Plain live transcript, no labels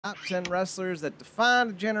top 10 wrestlers that define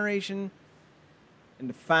a generation and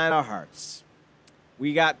define our hearts.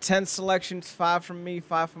 We got 10 selections, 5 from me,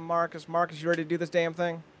 5 from Marcus. Marcus, you ready to do this damn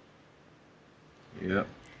thing? Yep.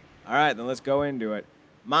 All right, then let's go into it.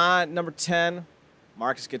 My number 10,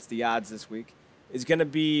 Marcus gets the odds this week, is going to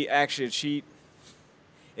be actually a cheat.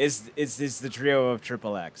 Is the trio of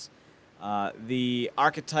Triple X. The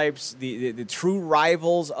archetypes, the true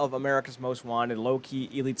rivals of America's Most Wanted, Low-Key,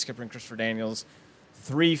 Elite Skipper, and Christopher Daniels.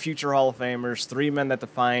 3 future Hall of Famers, 3 men that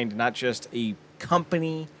defined not just a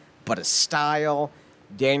company, but a style.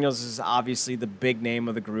 Daniels is obviously the big name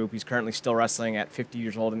of the group. He's currently still wrestling at 50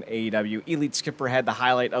 years old in AEW. Elite Skipper had the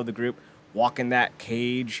highlight of the group, walking that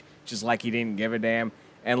cage just like he didn't give a damn.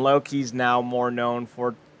 And Loki's now more known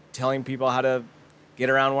for telling people how to get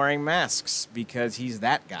around wearing masks because he's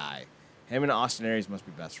that guy. Him and Austin Aries must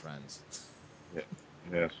be best friends. Yeah.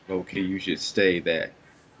 Yes. Low key, you should stay that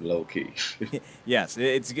low key. Yes,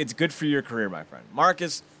 it's good for your career, my friend.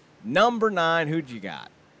 Marcus, number 9, who'd you got?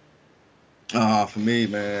 For me,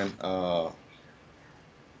 man. Well,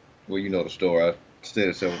 you know the story. I said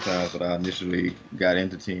it several times, but I initially got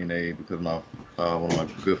into TNA because my one of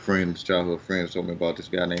my good friends, childhood friends, told me about this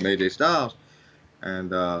guy named AJ Styles,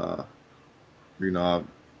 and I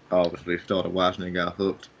obviously started watching and got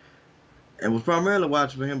hooked. And was primarily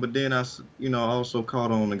watching for him, but then I also caught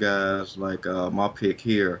on the guys like my pick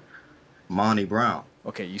here, Monty Brown.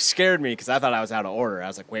 Okay, you scared me because I thought I was out of order. I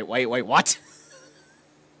was like, wait, what?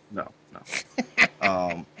 No.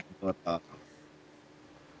 um, but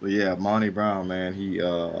yeah, Monty Brown, man,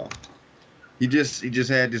 he just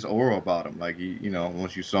had this aura about him. Like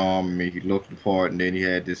once you saw him, I mean, he looked the part, and then he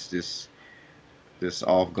had this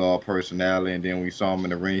off guard personality, and then when we saw him in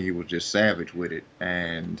the ring, he was just savage with it.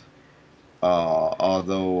 And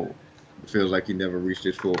although it feels like he never reached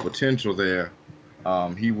his full potential there,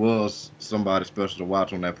 he was somebody special to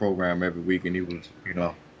watch on that program every week, and he was,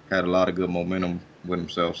 had a lot of good momentum with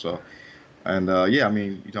himself. So, and yeah, I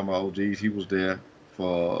mean, you talking about OGs, he was there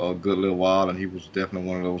for a good little while, and he was definitely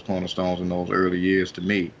one of those cornerstones in those early years to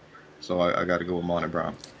me. So I got to go with Monty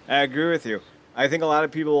Brown. I agree with you. I think a lot of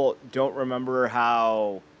people don't remember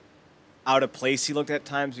how out of place he looked at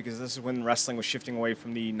times because this is when wrestling was shifting away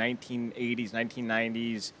from the 1980s,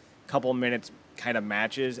 1990s, couple minutes kind of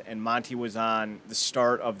matches, and Monty was on the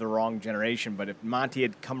start of the wrong generation. But if Monty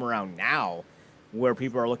had come around now, where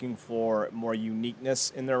people are looking for more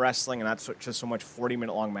uniqueness in their wrestling and not just so much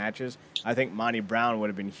 40-minute long matches, I think Monty Brown would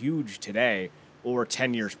have been huge today or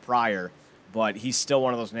 10 years prior. But he's still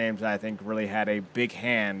one of those names that I think really had a big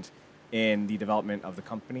hand in the development of the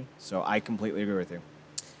company. So I completely agree with you.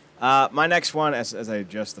 My next one, as I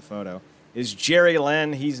adjust the photo, is Jerry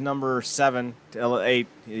Lynn. He's number 7 to 8.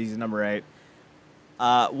 He's number 8.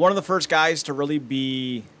 One of the first guys to really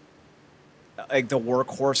be like the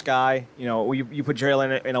workhorse guy. You put Jerry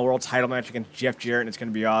Lynn in a world title match against Jeff Jarrett, and it's going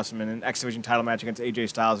to be awesome. And an X Division title match against AJ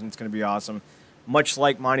Styles, and it's going to be awesome. Much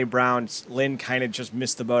like Monty Brown, Lynn kind of just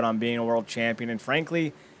missed the boat on being a world champion. And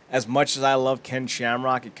frankly, as much as I love Ken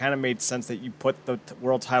Shamrock, it kind of made sense that you put the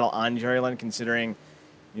world title on Jerry Lynn, considering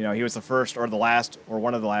he was the first or the last or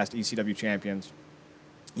one of the last ECW champions,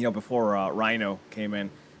 before Rhino came in.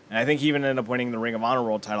 And I think he even ended up winning the Ring of Honor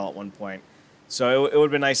world title at one point. So it would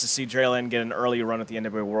have been nice to see Jerry Lynn get an early run at the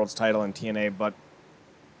NWA World's title in TNA, but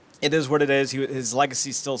it is what it is. His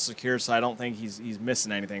legacy's still secure, so I don't think he's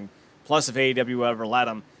missing anything. Plus, if AEW ever let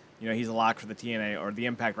him, he's a lock for the TNA or the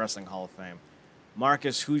Impact Wrestling Hall of Fame.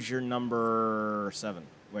 Marcus, who's your number 7?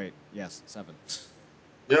 Wait, yes, 7.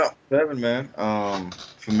 Yeah, 7, man.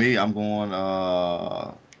 For me, I'm going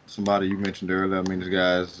somebody you mentioned earlier. I mean, this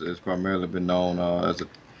guy has primarily been known as a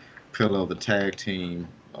pillar of the tag team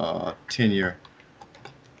tenure,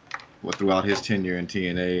 throughout his tenure in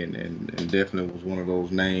TNA, and definitely was one of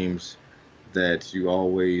those names that you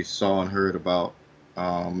always saw and heard about.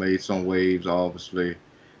 Made some waves, obviously,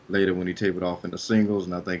 later when he tapered off in the singles,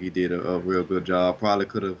 and I think he did a real good job. Probably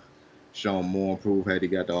could have shown more improve had he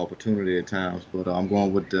got the opportunity at times, but I'm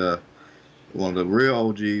going with one of the real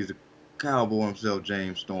OGs, the Cowboy himself,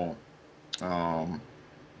 James Storm.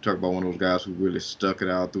 Talk about one of those guys who really stuck it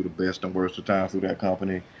out through the best and worst of times through that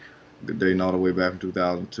company. Dating all the way back from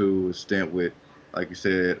 2002, his stint with, like you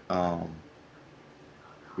said,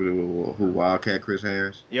 Wildcat Chris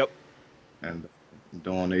Harris. Yep. And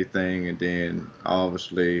doing their thing, and then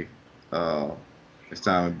obviously his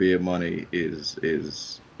time in Big Money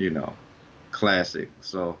is classic.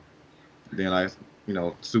 So then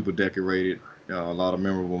super decorated, a lot of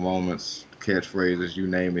memorable moments, catchphrases, you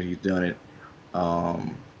name it, he's done it.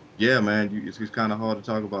 Yeah, man, it's kind of hard to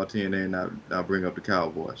talk about TNA and not bring up the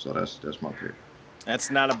Cowboy. So that's my pick.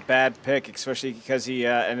 That's not a bad pick, especially because he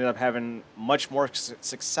ended up having much more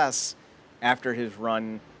success after his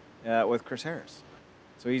run with Chris Harris.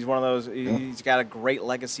 So he's one of those. Yeah. He's got a great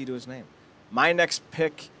legacy to his name. My next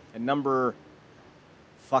pick at number,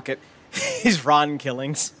 fuck it, is Ron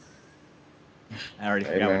Killings. I already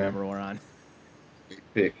forgot what number we're on.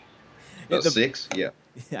 Pick. 6? Yeah.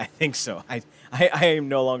 I think so. I am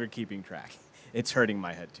no longer keeping track. It's hurting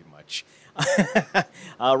my head too much.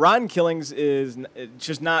 Ron Killings is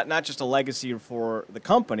just not just a legacy for the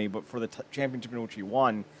company, but for the championship in which he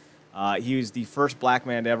won. He was the first black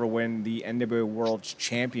man to ever win the NWA World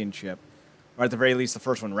Championship, or at the very least, the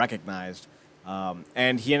first one recognized.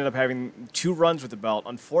 And he ended up having 2 runs with the belt.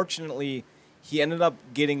 Unfortunately, he ended up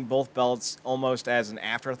getting both belts almost as an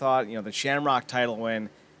afterthought. You know, the Shamrock title win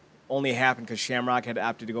only happened because Shamrock had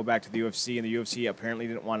opted to go back to the UFC, and the UFC apparently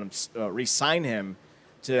didn't want to re-sign him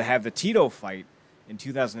to have the Tito fight in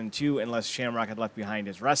 2002 unless Shamrock had left behind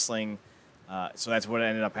his wrestling. So that's what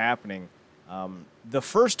ended up happening. The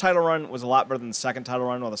first title run was a lot better than the second title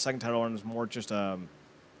run, while the second title run was more just a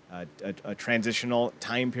transitional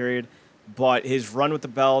time period. But his run with the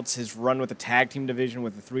belts, his run with the tag team division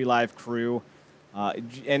with the 3 Live crew,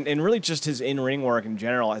 and really just his in-ring work in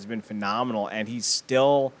general has been phenomenal, and he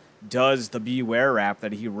still does the Beware rap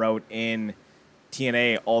that he wrote in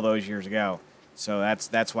TNA all those years ago. So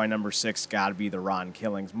that's why number 6 got to be the Ron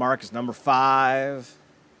Killings. Mark is number 5.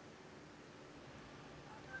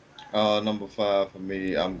 Number 5 for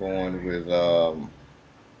me, I'm going with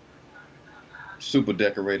super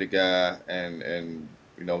decorated guy, and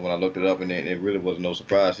you know, when I looked it up, and it really was no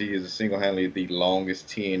surprise. He is single-handedly the longest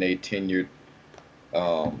TNA tenured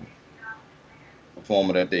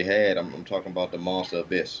performer that they had. I'm talking about the Monster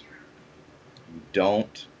Abyss. You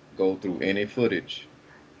don't go through any footage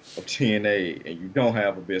of TNA and you don't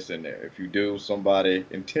have Abyss in there. If you do, somebody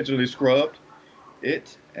intentionally scrubbed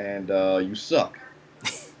it, and you suck.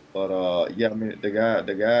 But yeah, I mean, the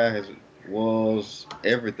guy was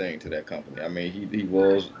everything to that company. I mean, he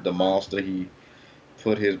was the monster. He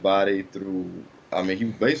put his body through. I mean, he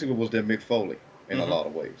basically was their Mick Foley in a lot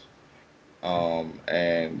of ways.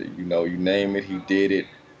 And you know, you name it, he did it.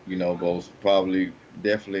 You know, both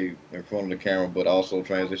definitely in front of the camera, but also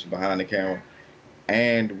transition behind the camera.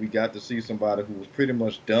 And we got to see somebody who was pretty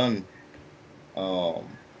much done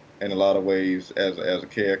in a lot of ways as a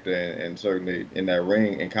character, and certainly in that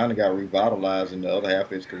ring, and kind of got revitalized in the other half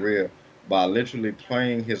of his career by literally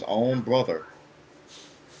playing his own brother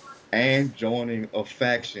and joining a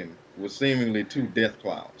faction with seemingly 2 death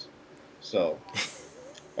clowns. So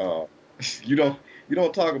you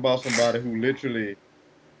don't talk about somebody who literally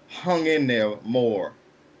hung in there more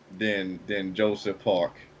than Joseph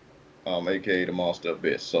Park, aka the Monster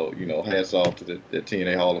Abyss. So, you know, hats off to the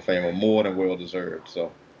TNA Hall of Famer, more than well deserved.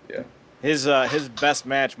 So yeah. His best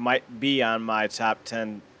match might be on my top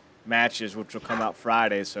 10 matches, which will come out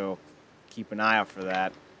Friday, so keep an eye out for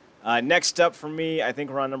that. Next up for me, I think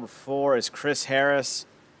we're on number 4, is Chris Harris.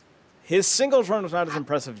 His singles run was not as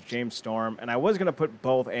impressive as James Storm, and I was going to put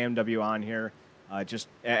both AMW on here just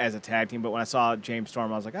as a tag team, but when I saw James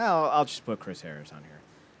Storm, I was like, oh, I'll just put Chris Harris on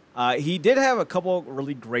here. He did have a couple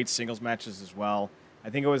really great singles matches as well. I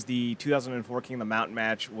think it was the 2004 King of the Mountain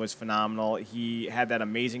match was phenomenal. He had that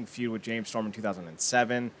amazing feud with James Storm in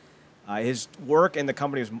 2007. His work in the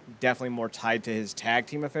company was definitely more tied to his tag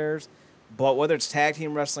team affairs, but whether it's tag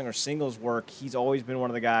team wrestling or singles work, he's always been one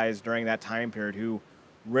of the guys during that time period who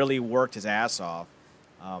really worked his ass off.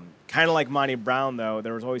 Kind of like Monty Brown, though,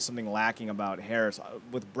 there was always something lacking about Harris.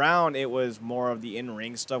 With Brown, it was more of the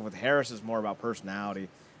in-ring stuff. With Harris, it's more about personality.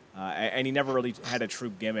 And he never really had a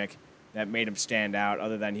true gimmick that made him stand out,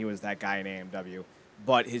 other than he was that guy in AMW.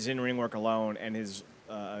 But his in-ring work alone and his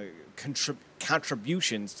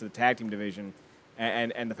contributions to the tag team division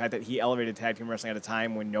and the fact that he elevated tag team wrestling at a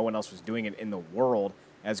time when no one else was doing it in the world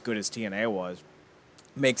as good as TNA was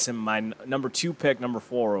makes him my number 2 pick, number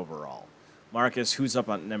 4 overall. Marcus, who's up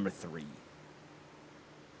on number 3?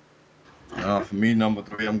 For me, number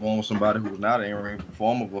 3, I'm going with somebody who was not an in-ring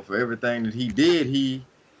performer, but for everything that he did, he,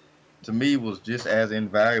 to me, was just as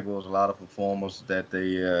invaluable as a lot of performers that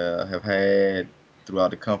they have had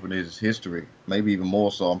throughout the company's history. Maybe even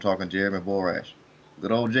more so. I'm talking Jeremy Borash.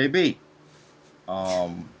 Good old JB.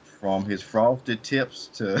 From his frosted tips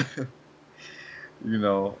to... You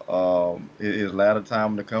know, his latter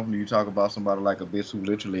time in the company, you talk about somebody like Abyss who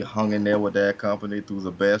literally hung in there with that company through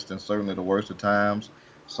the best and certainly the worst of times.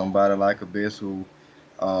 Somebody like Abyss who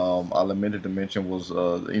I lamented to mention was,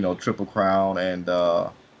 you know, Triple Crown and,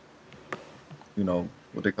 you know,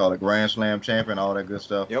 what they call a Grand Slam champion, all that good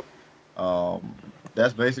stuff. Yep.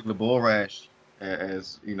 That's basically Bull Rash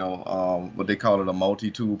as what they call it, a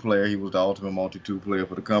multi-tool player. He was the ultimate multi-tool player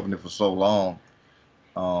for the company for so long.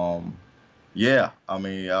 Yeah, I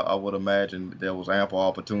mean, I would imagine there was ample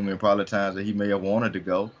opportunity and probably times that he may have wanted to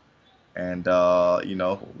go. And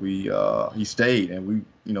he stayed, and we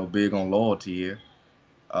big on loyalty here.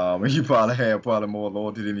 And he probably had more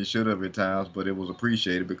loyalty than he should have at times, but it was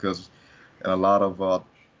appreciated because in a lot of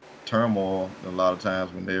turmoil, a lot of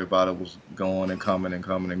times when everybody was going and coming and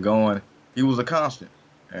coming and going, he was a constant.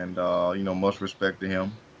 And much respect to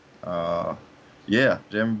him. Yeah,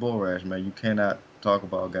 Jeremy Borash, man, you cannot talk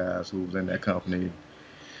about guys who was in that company,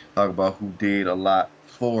 talk about who did a lot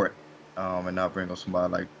for it, and not bring up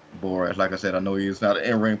somebody like Borash. Like I said, I know he's not an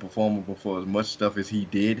in-ring performer, but for as much stuff as he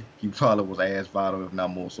did, he probably was as vital, if not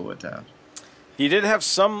more so at times. He did have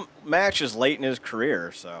some matches late in his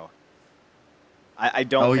career, so I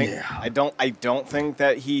don't think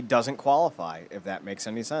that he doesn't qualify, if that makes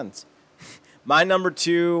any sense. My number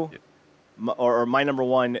two, or my number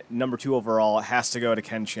one, number two overall has to go to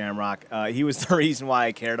Ken Shamrock. He was the reason why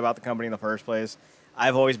I cared about the company in the first place.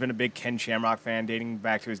 I've always been a big Ken Shamrock fan, dating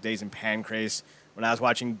back to his days in Pancrase when I was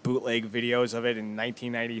watching bootleg videos of it in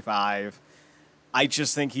 1995. I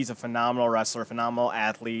just think he's a phenomenal wrestler, a phenomenal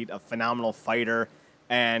athlete, a phenomenal fighter,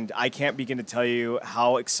 and I can't begin to tell you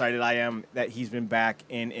how excited I am that he's been back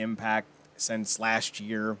in Impact since last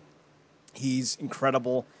year. He's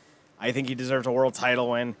incredible. I think he deserves a world title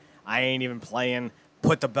win. I ain't even playing.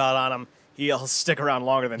 Put the belt on him. He'll stick around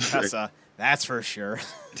longer than Tessa. That's for sure.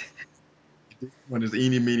 When it's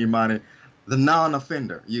eeny, meeny, miny, the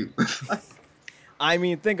non-offender, you. I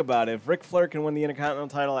mean, think about it. If Ric Flair can win the Intercontinental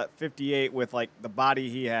title at 58 with, like, the body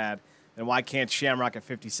he had, then why can't Shamrock at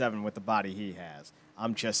 57 with the body he has?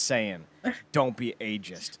 I'm just saying, don't be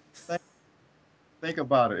ageist. Think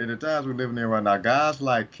about it. In the times we're living in right now, guys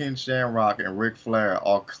like Ken Shamrock and Ric Flair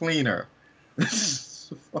are cleaner than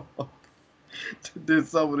some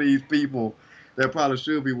of these people that probably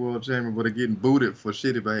should be world champion, but are getting booted for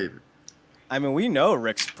shitty behavior. I mean, we know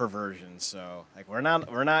Rick's perversion, so like we're not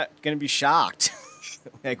gonna be shocked.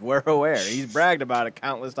 Like, we're aware. He's bragged about it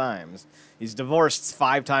countless times. He's divorced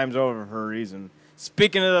 5 times over for a reason.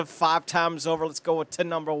 Speaking of the 5 times over, let's go to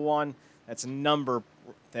number one. That's a number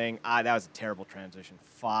thing. That was a terrible transition.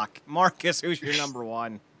 Fuck. Marcus, who's your number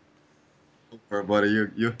one? Buddy,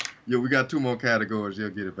 we got 2 more categories. You'll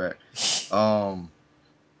get it back.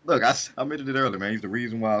 Look, I mentioned it earlier, man. He's the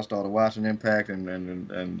reason why I started watching Impact, and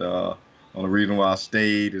the reason why I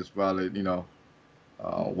stayed is probably,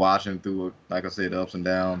 watching through, like I said, the ups and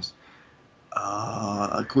downs.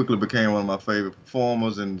 I quickly became one of my favorite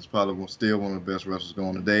performers, and it's probably still one of the best wrestlers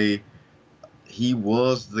going today. He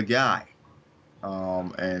was the guy,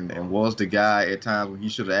 and was the guy at times when he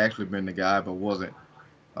should have actually been the guy, but wasn't.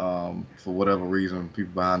 For whatever reason,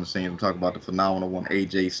 people behind the scenes talk about the phenomenal one,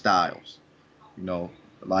 AJ Styles.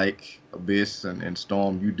 Like Abyss and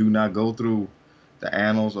Storm, you do not go through the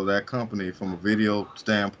annals of that company from a video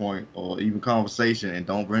standpoint or even conversation and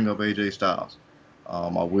don't bring up AJ Styles.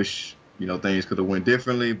 I wish, things could have went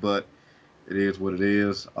differently, but it is what it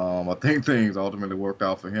is. I think things ultimately worked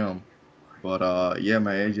out for him. But, yeah,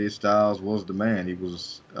 man, AJ Styles was the man. He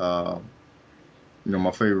was,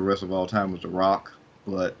 my favorite wrestler of all time was The Rock,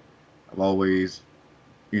 but I've always,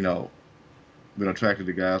 been attracted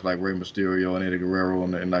to guys like Rey Mysterio and Eddie Guerrero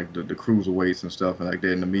and like the cruiserweights and stuff and like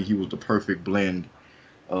that. And to me, he was the perfect blend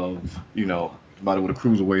of, somebody with a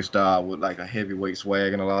cruiserweight style with like a heavyweight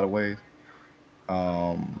swag in a lot of ways.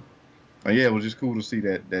 And yeah, it was just cool to see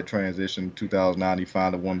that transition. 2009, he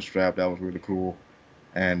finally won the strap. That was really cool.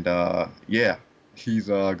 And yeah, he's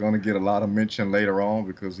going to get a lot of mention later on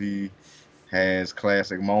because he has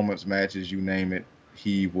classic moments, matches, you name it.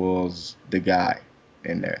 He was the guy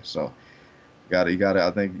in there. So, you got to.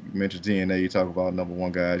 I think you mentioned TNA. You talk about number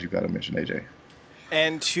one guys. You got to mention AJ.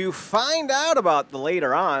 And to find out about the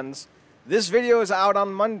later ons, this video is out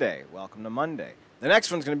on Monday. Welcome to Monday. The next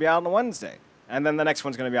one's going to be out on Wednesday, and then the next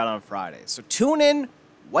one's going to be out on Friday. So tune in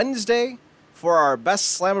Wednesday for our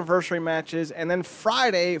best Slammiversary matches, and then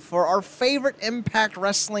Friday for our favorite Impact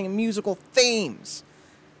Wrestling musical themes.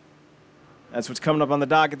 That's what's coming up on the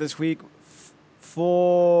docket this week.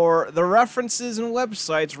 For the references and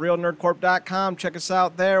websites, RealNerdCorp.com. Check us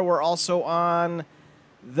out there. We're also on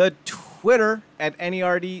the Twitter at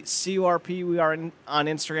NerdCorp. We are on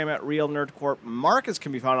Instagram at RealNerdCorp. Marcus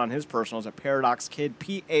can be found on his personals at ParadoxKid,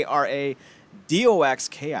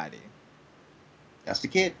 ParadoxKid. That's the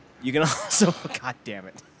kid. You can also... God damn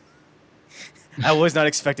it. I was not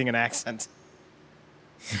expecting an accent.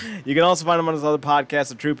 You can also find him on his other podcast,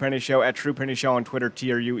 The True Penny Show, at True Penny Show on Twitter,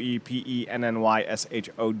 TruePennyShow.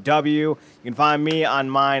 You can find me on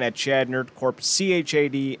mine at Chad NerdCorp,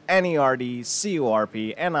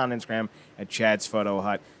 ChadNerdCorp, and on Instagram at Chad's Photo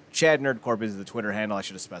Hut. Chad NerdCorp is the Twitter handle, I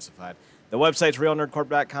should have specified. The website's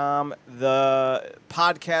RealNerdCorp.com. The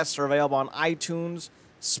podcasts are available on iTunes,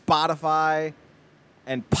 Spotify,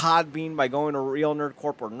 and Podbean by going to Real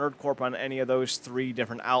NerdCorp or NerdCorp on any of those 3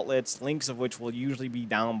 different outlets, links of which will usually be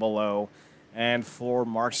down below. And for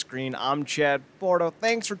Mark Screen, I'm Chad Bordo.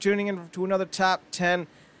 Thanks for tuning in to another Top 10.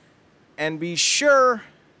 And be sure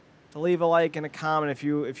to leave a like and a comment if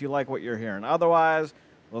you like what you're hearing. Otherwise,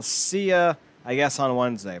 we'll see ya, I guess, on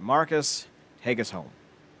Wednesday. Marcus, take us home.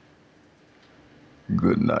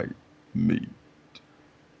 Good night, me.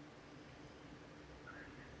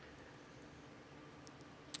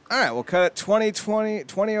 All right, we'll cut it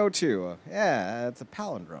 2002. Yeah, it's a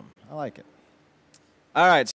palindrome. I like it. All right.